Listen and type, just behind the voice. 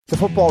The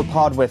Football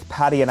Pod with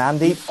Paddy and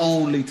Andy. The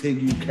only thing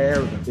you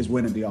care about is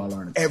winning the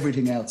All-Ireland.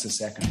 Everything else is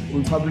second.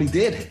 We probably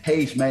did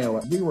hate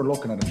Mayo. We were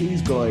looking at it.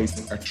 These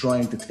guys are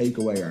trying to take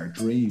away our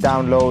dreams.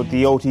 Download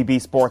the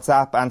OTB Sports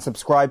app and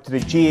subscribe to the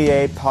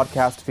GAA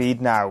podcast feed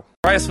now.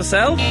 Rias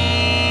Vassell?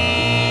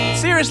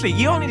 Seriously,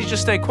 you all need to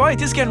just stay quiet.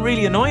 This is getting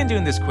really annoying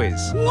doing this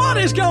quiz. What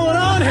is going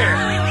on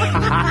here?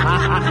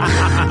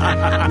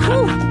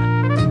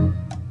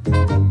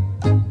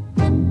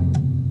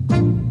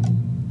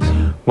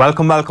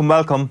 Welcome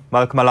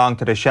along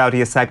to the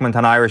shoutiest segment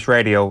on Irish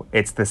radio.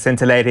 It's the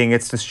scintillating,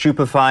 it's the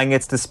stupefying,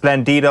 it's the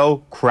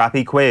splendido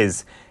crappy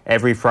quiz.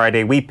 Every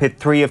Friday we pit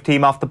three of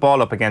Team Off the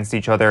Ball up against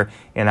each other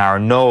in our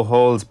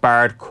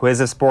no-holds-barred quiz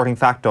of sporting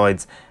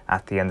factoids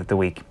at the end of the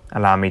week.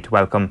 Allow me to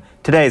welcome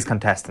today's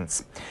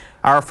contestants.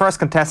 Our first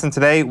contestant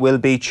today will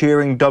be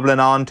cheering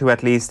Dublin on to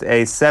at least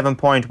a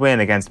 7-point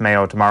win against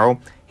Mayo tomorrow.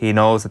 He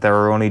knows that there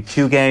are only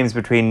 2 games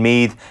between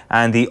Meath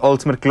and the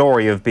ultimate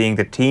glory of being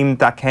the team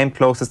that came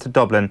closest to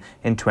Dublin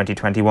in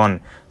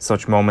 2021.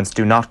 Such moments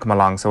do not come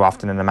along so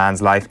often in a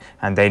man's life,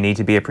 and they need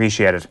to be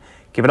appreciated.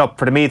 Give it up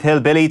for the Meath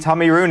Hillbilly,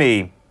 Tommy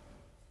Rooney.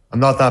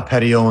 I'm not that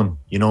petty, Owen.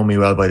 You know me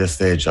well by this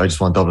stage. I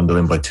just want Dublin to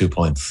win by 2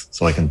 points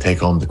so I can take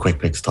home the Quick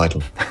Picks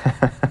title.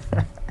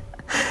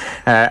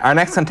 Our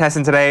next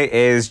contestant today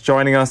is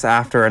joining us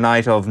after a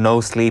night of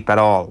no sleep at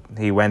all.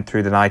 He went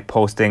through the night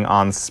posting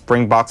on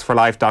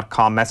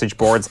springboksforlife.com message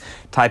boards,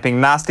 typing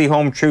nasty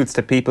home truths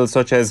to people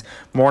such as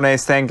Mornay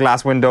Stained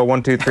Glass Window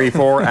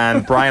 1234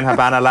 and Brian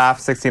Habana Laugh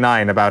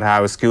 69 about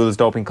how school's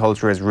doping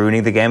culture is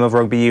ruining the game of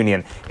rugby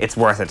union. It's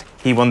worth it.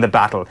 He won the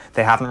battle.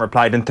 They haven't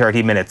replied in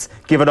 30 minutes.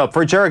 Give it up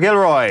for Ger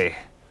Gilroy.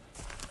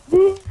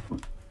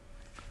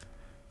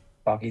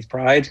 Bocky's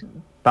pride.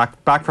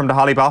 Back from the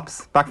Holly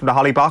Bops. Back from the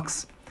Holly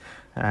Box.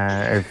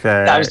 I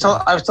was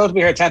told to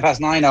be here at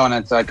 9:10, and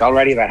it's like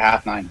already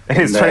about 9:30.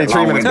 It's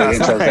 23 minutes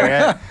past 9.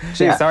 Yeah.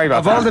 Gee, sorry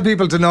about that. Of all the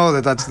people to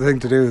know that's the thing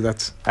to do,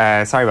 that's...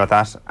 Sorry about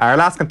that. Our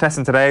last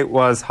contestant today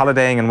was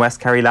holidaying in West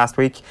Kerry last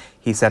week.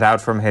 He set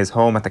out from his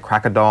home at the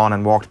crack of dawn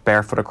and walked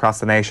barefoot across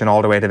the nation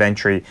all the way to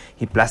Ventry.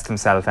 He blessed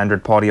himself,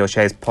 entered Paddy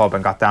O'Shea's pub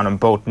and got down on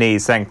both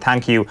knees, saying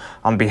thank you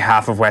on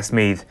behalf of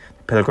Westmeath.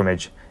 The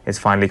pilgrimage is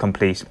finally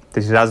complete.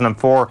 The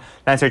 2004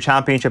 Leinster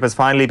Championship has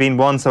finally been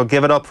won, so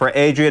give it up for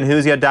Adrian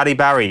Who's Your Daddy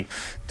Barry.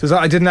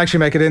 I didn't actually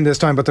make it in this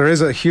time, but there is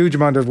a huge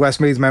amount of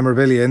Westmeath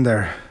memorabilia in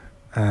there.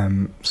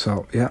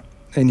 So, yeah,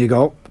 in you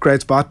go.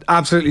 Great spot.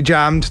 Absolutely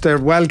jammed. They're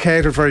well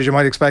catered for, as you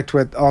might expect,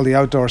 with all the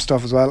outdoor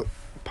stuff as well.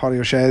 Paddy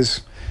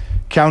O'Shea's.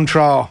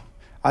 Countraw.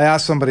 I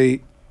asked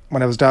somebody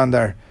when I was down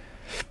there,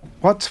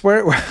 where's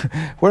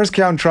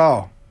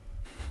Countraw?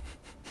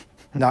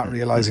 Not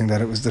realising that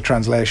it was the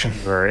translation.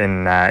 We're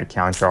in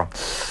Countraw.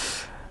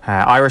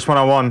 Irish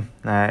 101,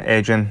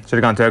 Adrian. Should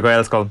have gone to a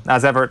Gaelscoil.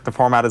 As ever, the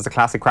format is a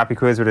classic crappy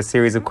quiz with a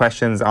series of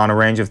questions on a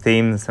range of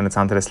themes, and it's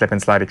on to the slip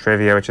and slide of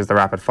trivia, which is the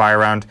rapid fire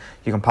round.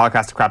 You can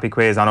podcast the crappy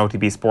quiz on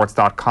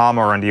otbsports.com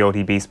or on the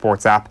OTB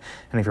Sports app.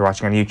 And if you're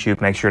watching on YouTube,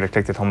 make sure to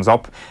click the thumbs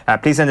up.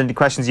 Please send in the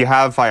questions you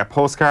have via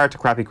postcard to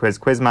Crappy Quiz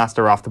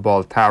Quizmaster, Off the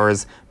Ball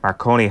Towers,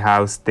 Marconi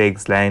House,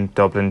 Diggs Lane,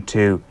 Dublin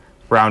 2.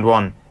 Round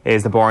 1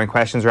 is the boring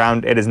questions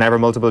round. It is never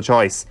multiple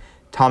choice.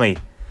 Tommy,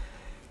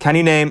 can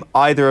you name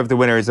either of the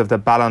winners of the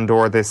Ballon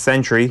d'Or this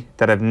century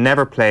that have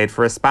never played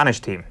for a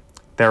Spanish team?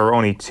 There are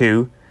only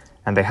 2,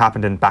 and they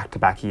happened in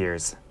back-to-back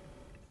years.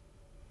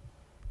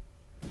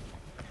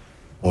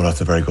 Oh, that's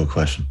a very good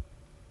question.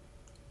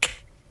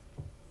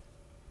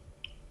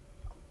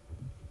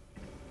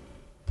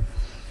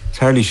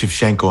 Charlie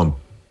Shevchenko and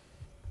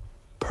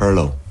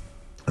Pirlo.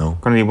 No?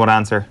 Gonna need one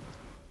answer.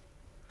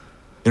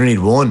 You only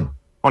need one.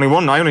 Only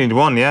one? I only need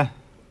one, yeah.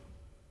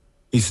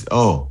 Does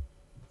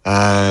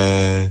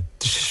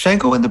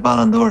Shevchenko win the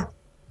Ballon d'Or?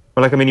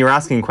 Well, you're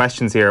asking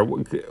questions here.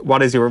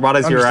 What is your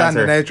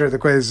answer? The nature of the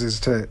quiz is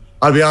to...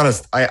 I'll be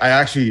honest,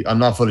 I'm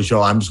not fully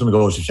sure. I'm just going to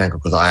go with Shevchenko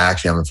because I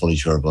actually am fully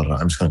sure, but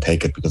I'm just going to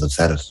take it because I've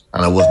said it.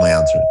 And it was my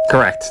answer.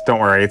 Correct. Don't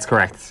worry, it's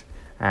correct.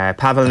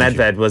 Pavel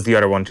Nedved was the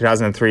other one,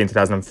 2003 and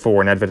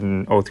 2004. Nedved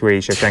in 03,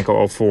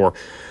 Shevchenko 04.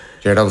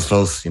 Ger, that was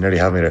close. You nearly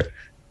had me there.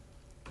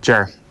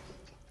 Ger,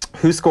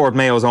 who scored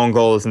Mayo's own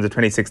goals in the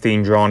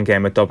 2016 drawn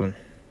game at Dublin?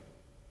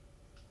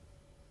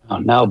 Oh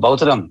no,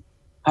 both of them.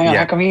 Hang on,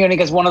 How come he only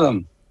gets one of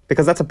them?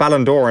 Because that's a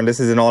Ballon d'Or and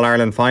this is an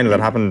All-Ireland final that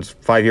happened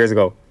 5 years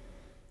ago.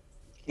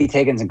 Keith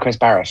Higgins and Chris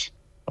Barrett.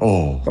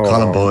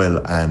 Colin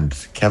Boyle and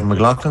Kevin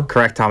McLaughlin.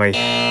 Correct, Tommy.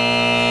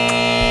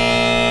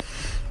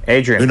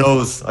 Adrian. Who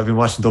knows? I've been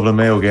watching Dublin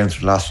Mayo games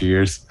for the last few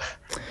years.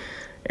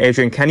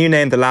 Adrian, can you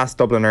name the last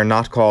Dubliner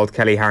not called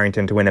Kelly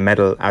Harrington to win a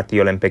medal at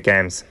the Olympic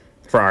Games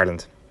for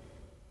Ireland?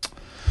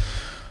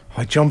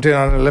 I jumped in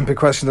on an Olympic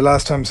question the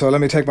last time, so let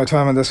me take my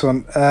time on this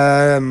one.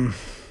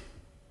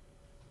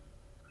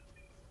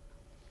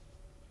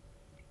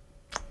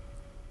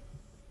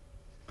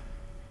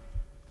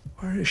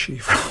 Where is she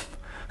from?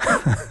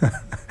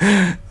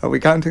 Are we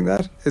counting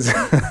that?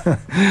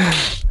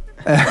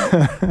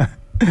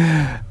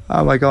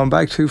 Am I going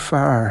back too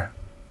far?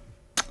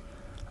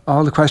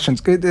 All the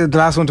questions. The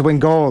last one to win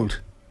gold.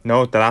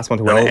 No, the last one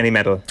to win No. any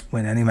medal.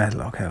 Win any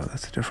medal. Okay, well,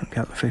 that's a different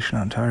kettle of fish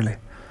now entirely.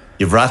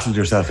 You've rattled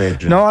yourself,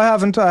 Adrian. No, I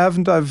haven't. Ew.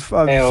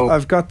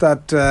 I've got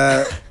that.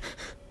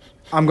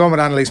 I'm going with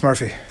Annalise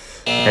Murphy.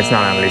 It's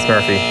not Annalise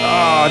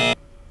Murphy.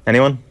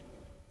 Anyone?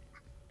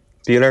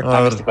 Bueller?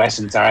 I missed the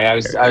question. Sorry, I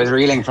was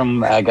reeling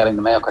from getting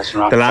the Mayo question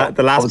wrong. The What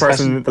last was the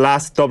person, question? the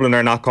last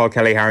Dubliner not called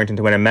Kelly Harrington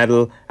to win a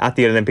medal at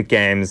the Olympic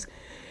Games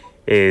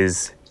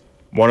is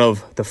one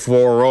of the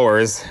 4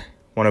 rowers,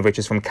 one of which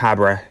is from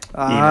Cabra.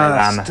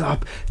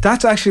 Stop.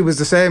 That actually was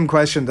the same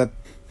question that.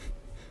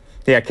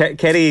 Yeah,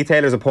 Katie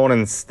Taylor's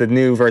opponents, the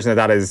new version of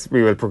that is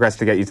we will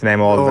progressively get you to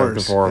name all of the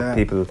 4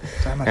 people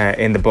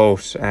in the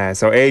boat.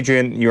 So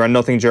Adrian, you're on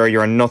nothing, Ger,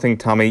 you're on nothing,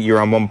 Tommy, you're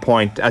on 1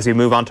 point. As we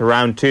move on to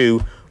round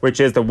 2, which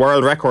is the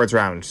world records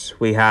round.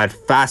 We had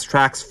fast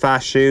tracks,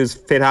 fast shoes,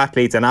 fit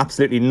athletes and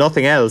absolutely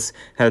nothing else,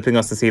 helping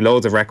us to see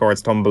loads of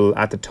records tumble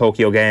at the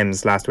Tokyo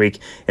Games last week.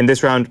 In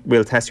this round,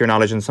 we'll test your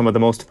knowledge on some of the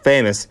most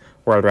famous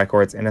world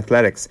records in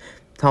athletics.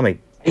 Tommy.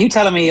 Are you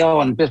telling me,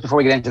 Owen, just before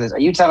we get into this, are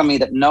you telling me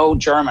that no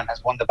German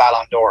has won the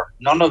Ballon d'Or?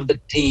 None of the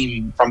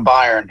team from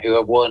Bayern who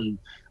have won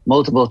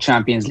multiple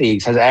Champions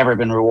Leagues has ever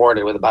been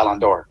rewarded with a Ballon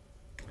d'Or?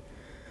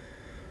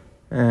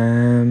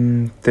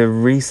 The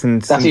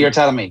recent... That's what you're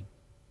telling me.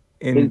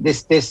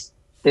 This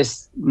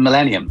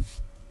millennium.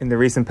 In the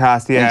recent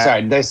past, yeah. I'm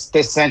sorry,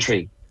 this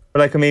century.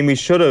 But we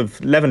should have...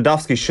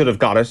 Lewandowski should have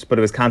got it, but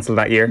it was cancelled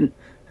that year.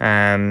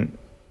 There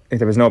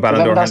was no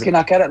Ballon d'Or. Lewandowski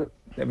not get it?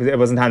 It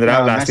wasn't handed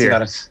out last Messi year.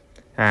 got it.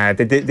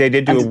 They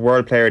did do a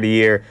World Player of the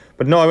Year,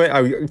 but no,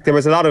 there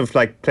was a lot of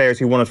players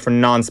who won it for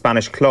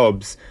non-Spanish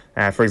clubs.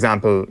 For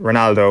example,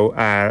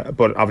 Ronaldo,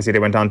 but obviously they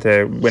went on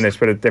to win it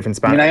with a different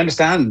Spanish. I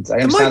understand that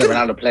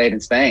Ronaldo played in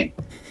Spain.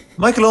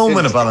 Michael Owen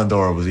won a Ballon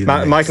d'Or, was he?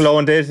 Michael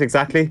Owen did,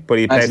 exactly, but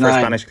he played for a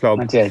Spanish club.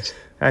 98.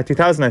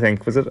 2000, I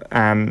think, was it?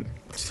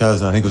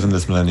 2000, I think, was in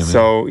this millennium.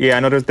 So yeah,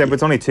 no, there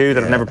was only 2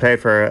 that have never played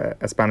for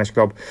a Spanish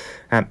club.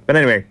 But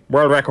anyway,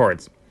 world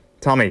records.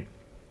 Tommy,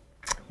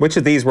 which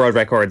of these world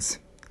records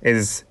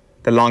is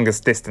the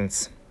longest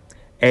distance?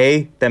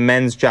 A, the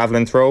men's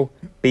javelin throw,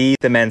 B,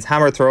 the men's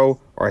hammer throw,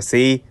 or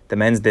C, the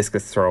men's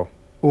discus throw?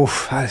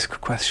 Oof, that is a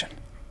good question.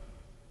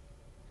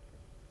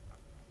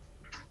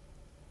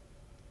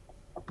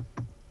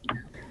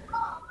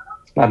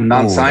 A lot of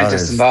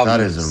non-scientists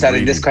involved is a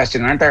setting this really-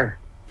 question, aren't there?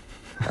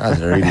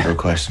 That's a really good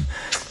question.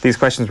 These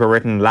questions were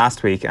written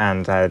last week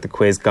and the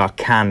quiz got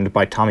canned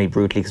by Tommy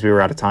brutally because we were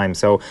out of time.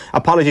 So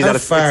apologies that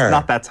it's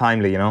not that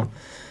timely,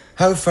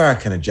 How far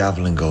can a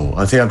javelin go?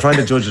 I'm trying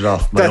to judge it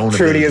off my That own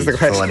truly ability is the to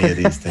throw question. any of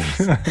these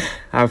things.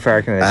 How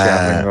far can a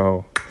javelin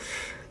go?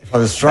 If I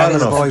was strong The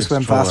enough, boys to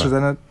swim throw faster a-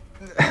 than it.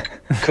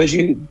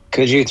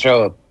 Could you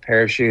throw a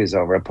pair of shoes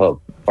over a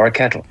pub or a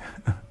kettle?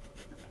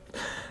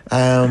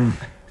 Tommy,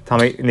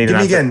 need Give an me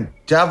answer. again.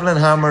 Javelin,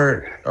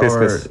 hammer,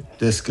 Discus. or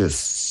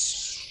discus?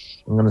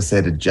 I'm going to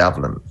say the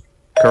javelin.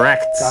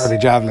 Correct. Gotta be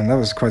javelin. That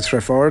was quite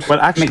straightforward. Well,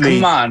 I mean,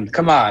 actually,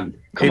 come on.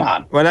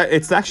 Well,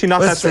 it's actually not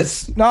Well,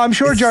 that. No, I'm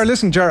sure, Jar.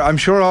 Listen, Jar. I'm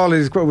sure all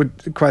these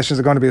questions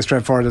are going to be as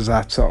straightforward as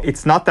that. So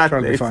It's not that.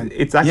 Totally It's, fine.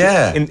 it's actually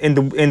Yeah.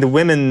 in the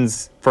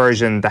women's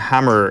version, the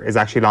hammer is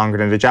actually longer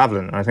than the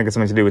javelin, and I think it's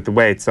something to do with the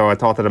weight. So I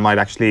thought that it might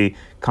actually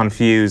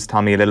confuse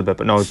Tommy a little bit,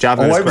 but no,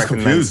 javelin Oh, is I was correct in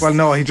the confused. men's.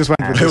 well, no, he just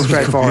went with I the was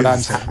straightforward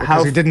confused. answer because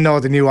How- he didn't know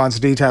the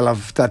nuanced detail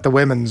of that the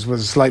women's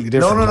was slightly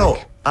different. No.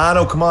 like.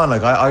 No, come on.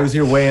 I was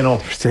here weighing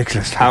up.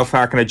 Ridiculous. How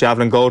far can a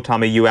javelin go,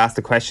 Tommy? You asked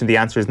the question. The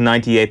answer is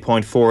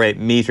 98.48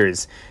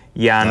 meters.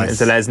 Jan Nice.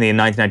 Zelezny in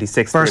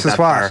 1996 did Versus that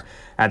what?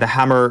 far. The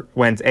hammer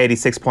went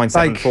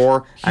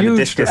 86.74 and the huge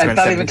discus difference. went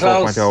Not even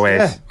close.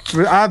 74.08.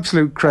 Yeah,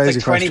 absolute crazy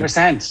It's like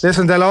question. 20%.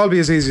 Listen, they'll all be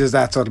as easy as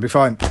that, so it'll be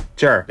fine.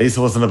 Sure. At least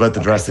it wasn't about the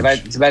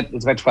dressage. It's about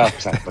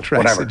 12%, but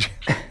whatever.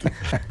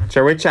 Dressage.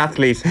 Sure, which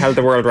athlete held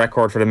the world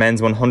record for the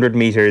men's 100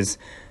 metres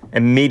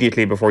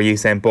immediately before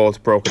Usain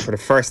Bolt broke it for the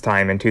first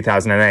time in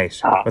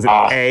 2008? Was it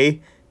A,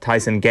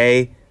 Tyson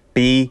Gay,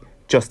 B,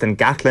 Justin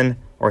Gatlin,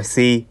 or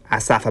C,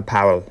 Asafa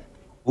Powell?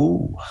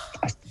 Ooh,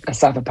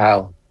 Asafa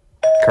Powell.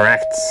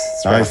 Correct.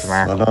 Straight off nice. the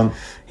mark. Well done.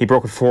 He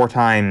broke it 4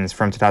 times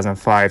from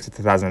 2005 to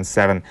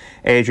 2007.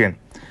 Adrian,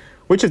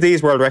 which of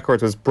these world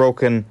records was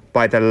broken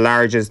by the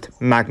largest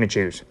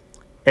magnitude?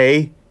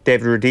 A,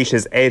 David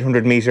Rudish's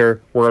 800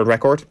 metre world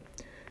record.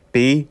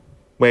 B,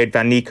 Wade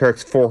Van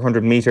Niekerk's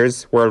 400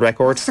 metres world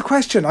record. What's the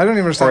question? I don't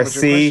even understand Or what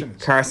your C, question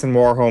is. Carson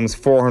Warholm's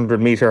 400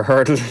 metre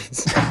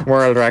hurdles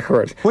world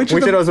record. Which Which of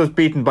of them- those was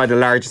beaten by the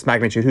largest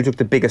magnitude? Who took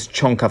the biggest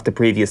chunk of the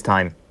previous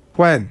time?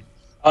 When?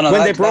 Oh, no,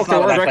 When that- they broke that's not the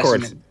what world that question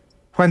record. means.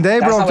 When they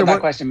That's broke not the what that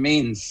world. question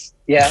means.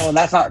 Yeah, well,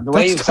 that's not the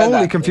way you That's said that.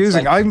 totally It's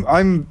confusing. like,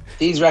 I'm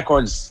these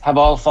records have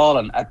all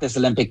fallen at this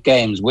Olympic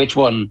Games. Which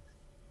one?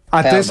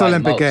 at fell this by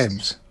Olympic most.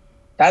 Games.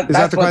 That's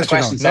that the what question,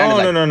 the question though?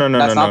 sounded like. No.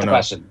 That's not no. the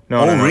question. No,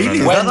 Oh, no, no, really? no, Is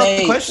no. that When not they-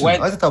 the question?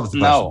 when- I thought that was the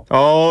No. question.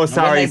 Oh, When sorry.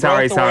 they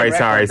broke the world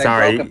record, they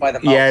broke it by the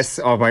most. Yes,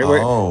 oh my.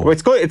 Oh. Well,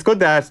 it's good. It's good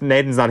that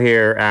Nathan's not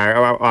here.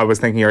 I was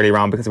thinking earlier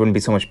on because there wouldn't be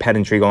so much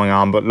pedantry going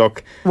on. But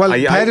look, Well,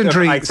 I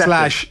pedantry accept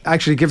it. /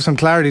 actually give some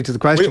clarity to the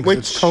question. 'Cause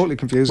it's totally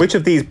confusing. Which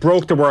of these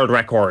broke the world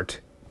record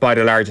by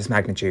the largest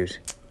magnitude?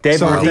 David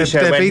So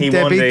Rudisha, when he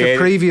they won beat the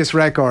previous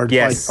record.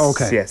 Yes.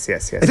 Okay. Yes.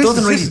 This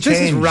doesn't really this is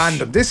change.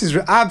 random. This is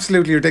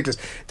absolutely ridiculous.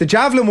 The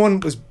javelin one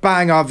was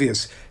bang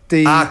obvious.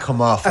 The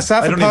come off. I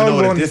Asafa don't even know Powell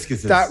what a one, discus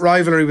is. that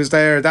rivalry was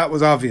there. That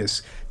was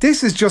obvious.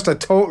 This is just a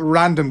total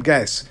random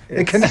guess.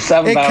 It can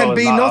Asafa Powell was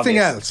be not nothing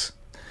obvious. else.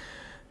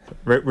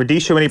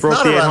 Rudisha when he broke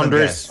not the a random 800,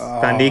 guess.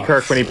 Van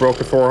Niekerk when he broke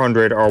the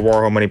 400, or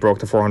Warholm when he broke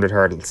the 400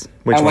 hurdles.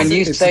 Which And one? when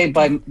you say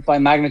by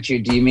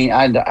magnitude, do you mean?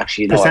 And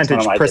actually, no, it's one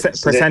of my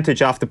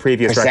percentage off the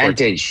previous record.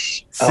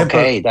 percentage. Simple.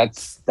 Okay,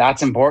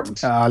 that's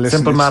important. Listen,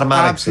 Simple it's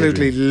mathematics,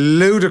 absolutely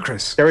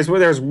ludicrous. There's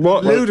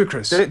one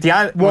Ludicrous.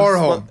 Warholm.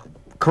 Warholm.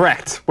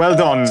 Correct. Well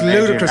done. It's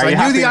Adrian. ludicrous. Are I you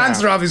knew happy the now?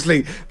 answer,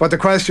 obviously, but the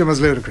question was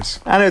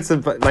ludicrous. And it's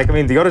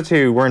the other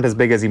two weren't as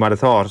big as you might have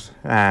thought.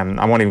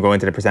 I won't even go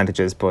into the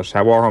percentages, but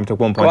Warholm took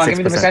 1.6%. Go on, give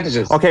me the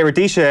percentages. Okay,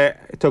 Rudisha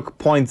took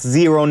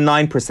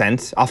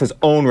 0.09% off his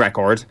own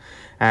record.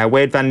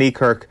 Wade Van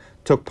Niekerk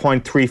took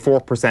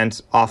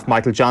 0.34% off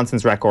Michael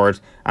Johnson's record,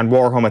 and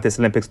Warholm at this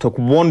Olympics took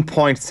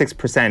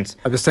 1.6%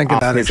 I was thinking off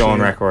that his actually, own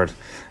yeah. record.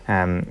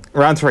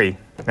 Round 3,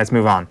 let's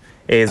move on,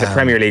 is the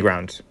Premier League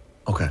round.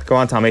 Okay. Go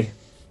on, Tommy.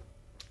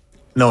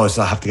 No,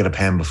 so I have to get a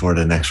pen before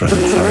the next round.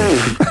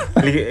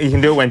 Sorry. You can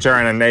do it when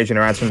Jaron and Adrian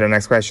are answering the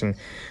next question.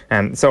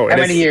 So How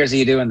many years are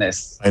you doing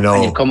this? I know.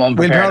 And you've come We'll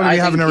unprepared. probably be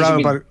I having think a you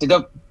should row be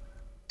about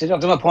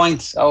deduct them a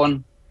point,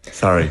 Owen.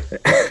 Sorry.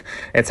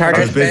 It's hard.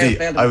 I was busy.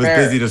 failed to I was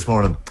prepare. busy this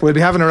morning. We'll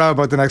be having a row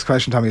about the next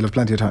question, Tommy. You'll have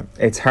plenty of time.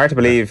 It's hard to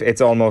believe it's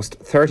almost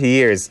 30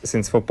 years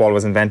since football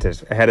was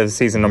invented. Ahead of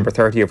season number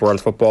 30 of world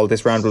football,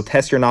 this round will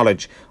test your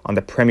knowledge on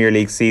the Premier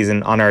League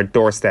season on our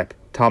doorstep.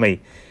 Tommy,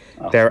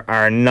 there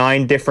are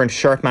 9 different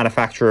shirt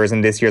manufacturers in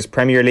this year's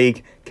Premier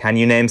League. Can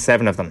you name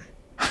 7 of them?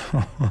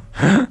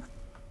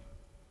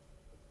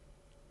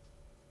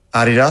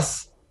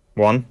 Adidas,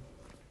 1,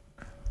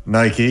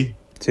 Nike,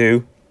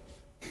 2.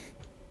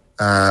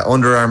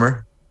 Under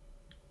Armour.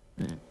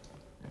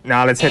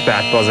 Now let's hit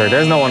that buzzer.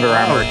 There's no Under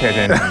Armour kit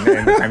in the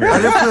Premier I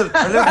League. lifted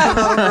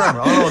not Under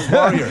Armour. Oh no, it's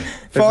Warrior.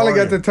 Falling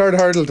at the third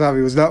hurdle,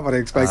 Tommy, was not what I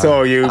expected.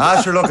 So you...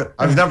 Sure, look it.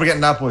 I was never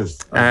getting that, boys.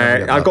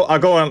 I'll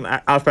go on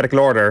alphabetical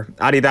order.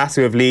 Adidas,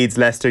 who have Leeds,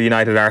 Leicester,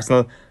 United,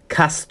 Arsenal.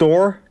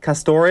 Castore,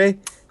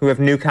 who have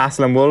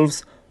Newcastle and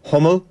Wolves.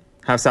 Hummel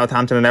have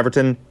Southampton and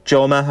Everton.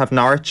 Joma have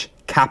Norwich.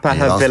 Kappa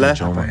have Villa.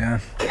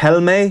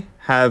 Kelme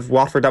have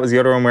Watford. That was the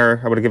other one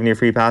where I would have given you a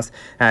free pass.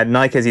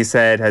 Nike, as you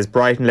said, has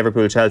Brighton,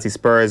 Liverpool, Chelsea,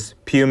 Spurs.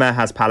 Puma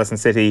has Palace and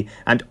City.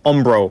 And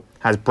Umbro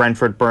has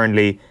Brentford,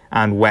 Burnley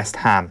and West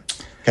Ham.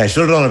 Okay,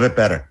 should have done a bit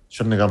better.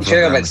 Shouldn't have gone for Should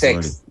have Under got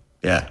Armour 6.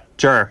 Yeah.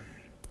 Sure.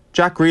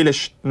 Jack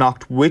Grealish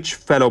knocked which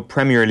fellow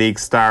Premier League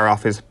star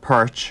off his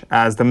perch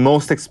as the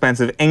most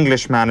expensive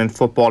Englishman in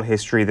football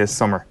history this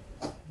summer?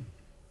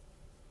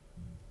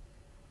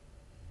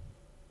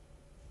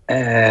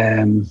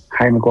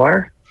 Harry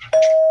Maguire.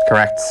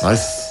 Correct.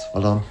 Nice.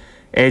 Well done.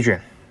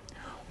 Adrian,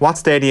 what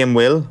stadium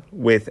will,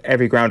 with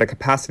every ground at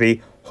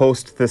capacity,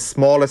 host the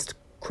smallest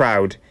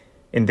crowd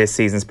in this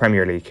season's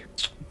Premier League?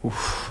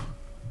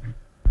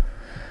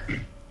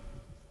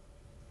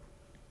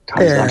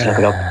 Tommy's going to look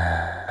it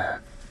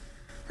up.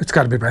 It's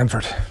got to be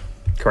Brentford.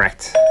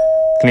 Correct.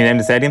 Can you name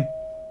the stadium?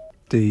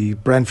 The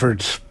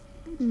Brentford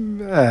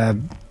Oval.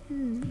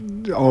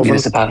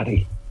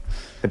 Municipality.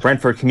 The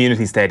Brentford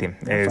Community Stadium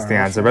is the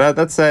answer. But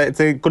that's it's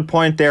a good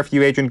point there for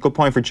you, Adrian. Good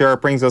point for Ger.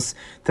 Brings us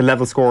to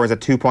level scores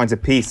at 2 points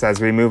apiece as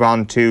we move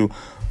on to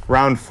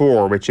round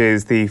 4, which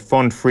is the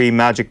fund-free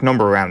magic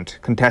number round.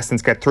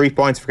 Contestants get 3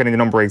 points for getting the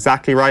number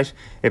exactly right.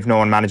 If no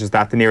one manages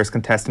that, the nearest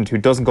contestant who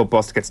doesn't go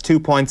bust gets 2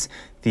 points.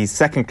 The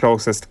second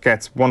closest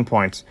gets 1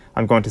 point.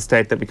 I'm going to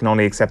state that we can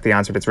only accept the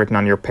answer that's written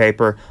on your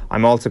paper.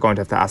 I'm also going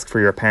to have to ask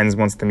for your pens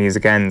once the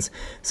music ends.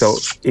 So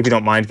if you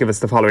don't mind, give us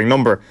the following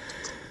number.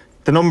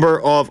 The number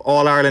of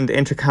All-Ireland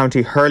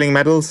Inter-County hurling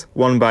medals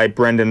won by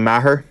Brendan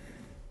Maher,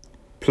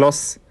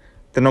 plus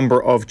the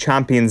number of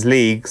Champions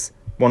Leagues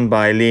won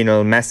by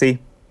Lionel Messi,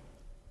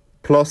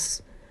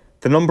 plus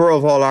the number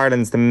of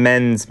All-Irelands the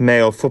men's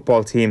Mayo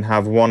football team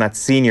have won at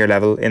senior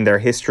level in their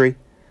history,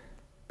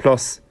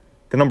 plus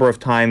the number of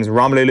times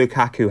Romelu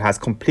Lukaku has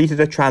completed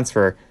a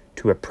transfer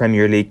to a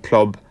Premier League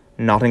club,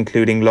 not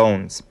including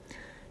loans.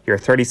 Your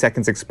 30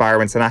 seconds expire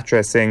when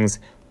Sinatra sings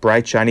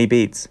Bright Shiny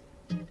Beats.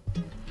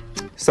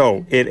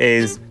 So it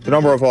is the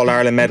number of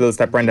All-Ireland medals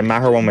that Brendan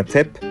Maher won with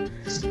Tip,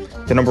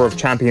 the number of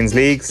Champions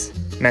Leagues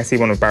Messi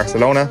won with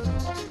Barcelona,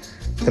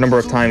 the number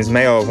of times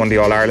Mayo won the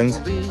All-Ireland,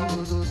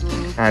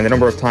 and the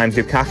number of times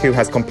Lukaku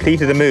has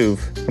completed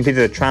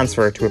a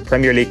transfer to a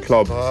Premier League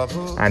club,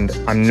 and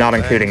I'm not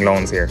including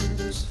loans here.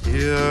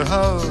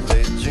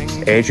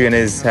 Adrian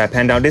is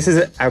penned down. This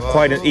is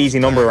quite an easy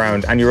number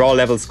round, and you're all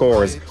level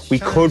scores. We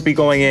could be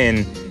going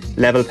in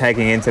level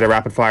pegging into the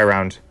rapid fire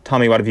round.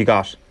 Tommy, what have you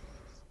got?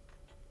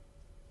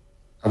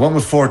 I went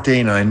with 14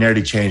 and I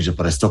nearly changed it,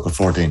 but I stuck with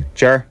 14.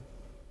 Ger?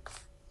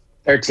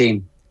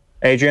 13.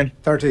 Adrian?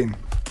 13.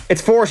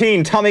 It's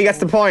 14. Tommy gets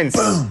the points.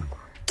 Boom.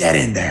 Get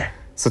in there.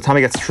 So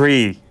Tommy gets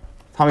 3.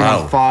 Tommy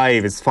got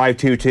 5. It's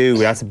 5-2-2.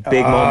 That's a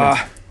big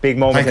moment. big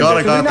moment. Thank God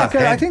I Did we got not that.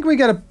 get, I think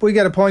we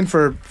get a point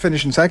for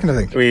finishing second, I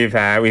think.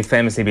 We've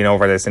famously been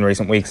over this in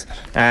recent weeks.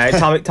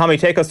 Tommy,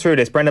 take us through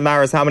this. Brendan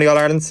Maher, how many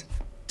All-Irelands?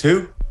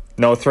 2.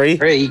 No, 3?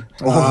 3.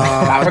 For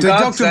God's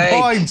Deducting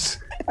sake. points.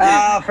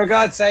 For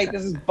God's sake,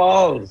 this is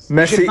balls.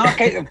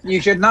 Messi.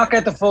 You should not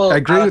get the full I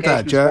agree with that,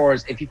 allocation yeah.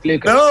 scores if you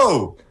fluke it.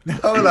 No,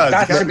 lads.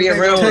 That should be a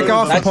rule. Take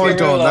off the That should be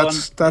point, a rule, Owen. Owen.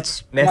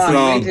 That's Come on,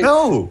 Messi. we need to-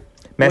 No.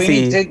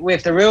 Messi.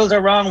 if the rules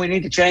are wrong, we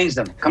need to change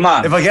them. Come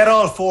on. If I get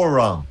all 4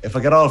 wrong.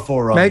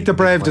 make the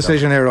brave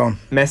decision here, Owen.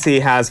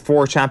 Messi has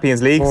 4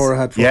 Champions Leagues. 4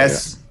 had 4.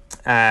 Yes.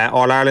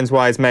 All Ireland's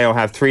wise, Mayo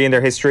have 3 in their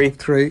history.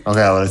 3. Okay,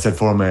 well, I said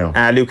 4 Mayo.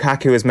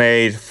 Lukaku has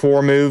made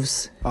 4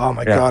 moves. Oh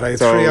my Yeah. God, I had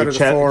So 3 out of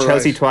the 4.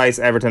 Chelsea right. twice,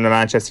 Everton and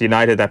Manchester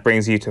United. That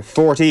brings you to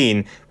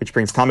 14, which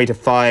brings Tommy to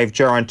 5,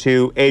 Ger on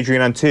 2,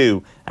 Adrian on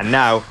 2, and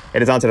now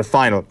it is on to the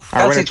final.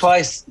 Our winner-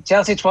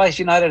 Chelsea twice,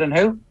 United, and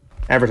who?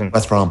 Everton.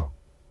 West Brom.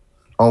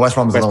 Oh, West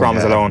Brom is West alone. Brom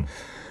is alone.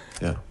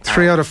 Yeah.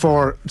 3 out of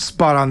 4,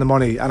 spot on the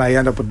money, and I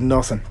end up with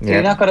nothing. Did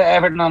he not go to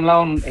Everton on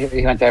loan?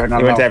 He went to Everton on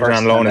He loan. went to Everton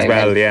first, on loan and as they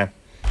well, went- yeah.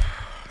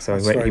 So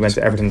he very went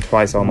to Everton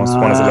twice almost,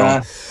 one as a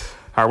loan.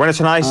 Our winner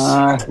tonight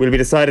will be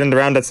decided in the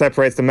round that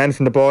separates the men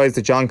from the boys,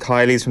 the John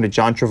Kileys from the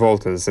John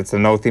Travoltas. It's a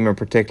no theme in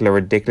particular,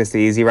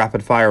 ridiculously easy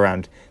rapid fire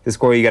round. The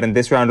score you get in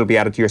this round will be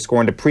added to your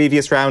score in the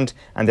previous round,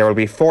 and there will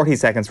be 40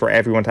 seconds for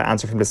everyone to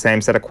answer from the same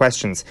set of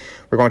questions.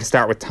 We're going to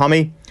start with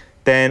Tommy,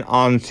 then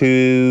on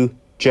to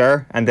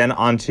Ger, and then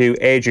on to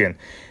Adrian.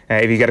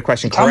 If you get a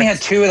question correct... Tommy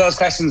had 2 of those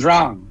questions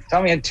wrong.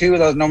 Tommy had 2 of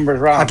those numbers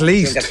wrong. At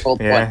least. He'll get full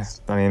Yeah,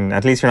 points. I mean,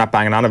 at least you're not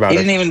banging on about He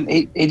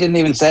it. didn't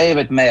even say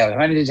about Mayo. How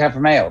many did you have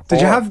for Mayo?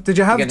 Did you 4. have 2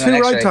 gave them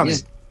an right, extra- Tommy?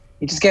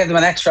 You just gave them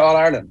an extra All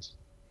Ireland.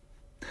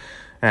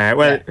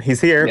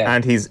 He's here, Yeah.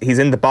 and he's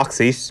in the box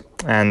seat,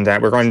 and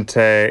we're going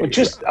to... Well,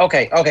 just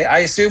okay. I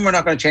assume we're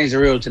not going to change the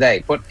rule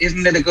today, but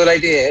isn't it a good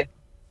idea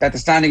that the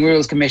Standing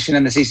Rules Commission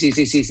and the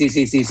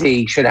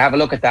CCC should have a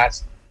look at that?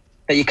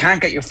 That you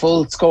can't get your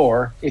full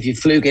score if you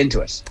fluke into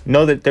it.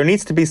 No, that there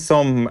needs to be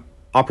some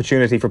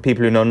opportunity for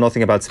people who know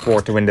nothing about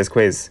sport to win this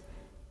quiz.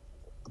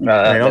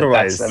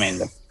 Otherwise, The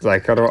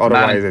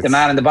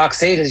man in the box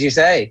seat, as you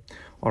say.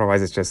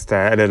 Otherwise, it's just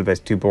a little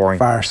bit too boring.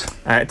 Farce.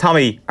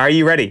 Tommy, are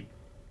you ready?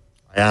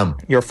 I am.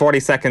 Your 40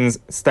 seconds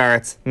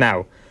starts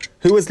now.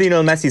 Who was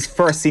Lionel Messi's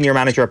first senior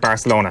manager at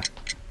Barcelona?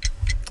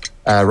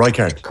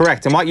 Rijkaard.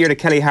 Correct. In what year did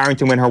Kelly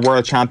Harrington win her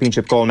World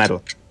Championship gold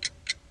medal?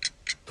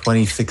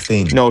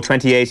 2016. No,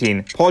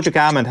 2018. Padraig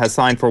Amond has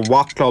signed for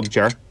what club,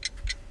 Ger?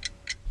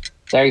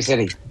 Derry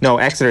City. No,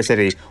 Exeter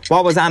City.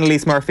 What was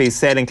Annalise Murphy's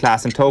sailing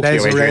class in Tokyo,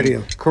 Laser Adrian?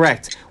 Radial.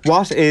 Correct.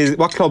 What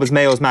club is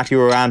Mayo's Matthew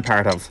Moran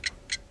part of?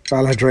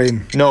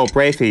 Balladrine. No,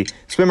 Brafey.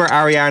 Swimmer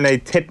Ariarne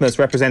Titmus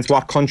represents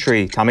what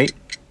country, Tommy?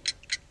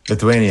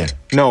 Lithuania.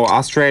 No,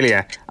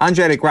 Australia.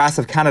 Angelique Grass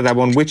of Canada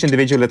won which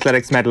individual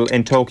athletics medal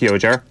in Tokyo,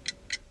 Ger?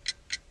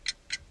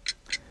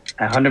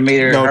 100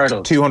 metre No,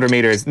 hurdle. 200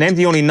 metres. Name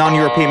the only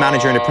non-European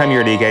manager in the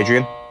Premier League,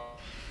 Adrian.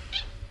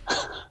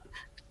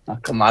 Oh,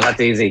 come on, that's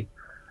easy.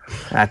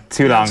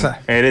 Too long. Bielsa.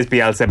 It is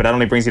Bielsa, but that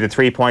only brings you to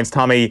 3 points.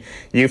 Tommy,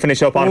 you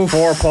finish up on Oof.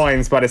 4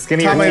 points, but a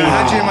skinnier Tommy, team. I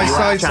had you in my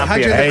sights. I had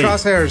you in the Hey.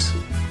 crosshairs.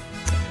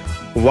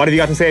 What have you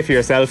got to say for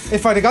yourself?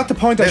 If I'd have got the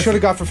point I should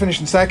have got for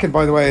finishing second,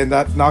 by the way, in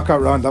that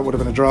knockout round, that would have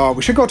been a draw.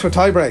 We should go to a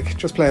tie-break.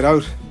 Just play it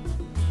out.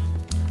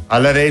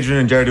 I'll let Adrian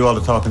and Jerry do all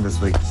the talking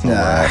this week. So,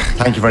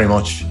 thank you very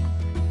much.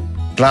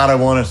 Glad I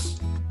won it.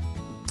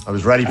 I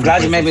was ready for I'm glad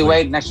the you quiz made me this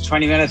wait an extra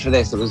 20 minutes for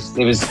this.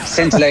 It was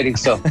scintillating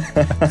stuff.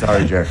 week.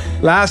 Sorry, Jerry.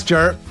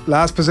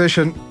 Last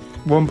position,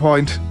 1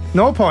 point.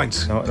 No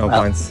points. No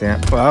points,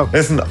 yeah. Wow.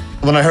 Listen,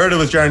 when I heard it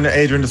was Jerry and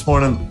Adrian this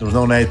morning, there was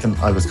no Nathan.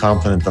 I was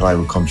confident that I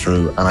would come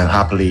through, and I'm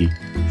happy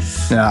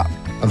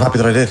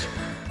that I did.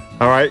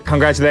 All right,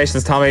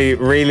 congratulations, Tommy.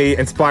 Really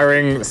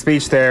inspiring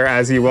speech there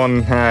as you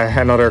won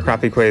another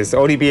crappy quiz.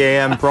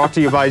 ODBAM brought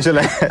to you by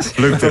Gillette.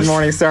 Good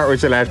morning, start with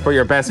Gillette. Put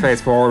your best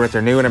face forward with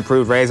their new and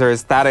improved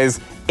razors. That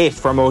is it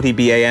from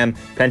OTBAM.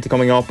 Plenty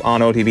coming up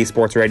on OTB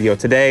Sports Radio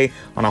today,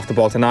 on Off the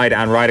Ball tonight,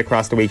 and right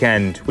across the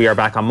weekend. We are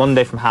back on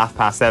Monday from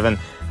 7:30,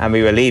 and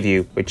we will leave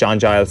you with John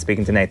Giles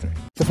speaking to Nathan.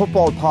 The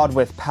Football Pod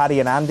with Paddy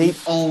and Andy.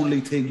 The only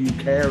thing you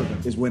care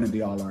about is winning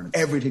the All-Ireland.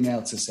 Everything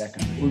else is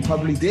second. We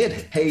probably did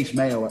hate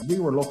Mayo. We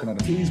were looking at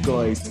it. These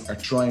guys are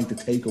trying to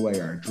take away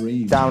our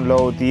dreams.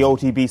 Download the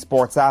OTB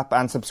Sports app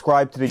and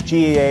subscribe to the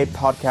GAA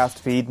podcast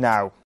feed now.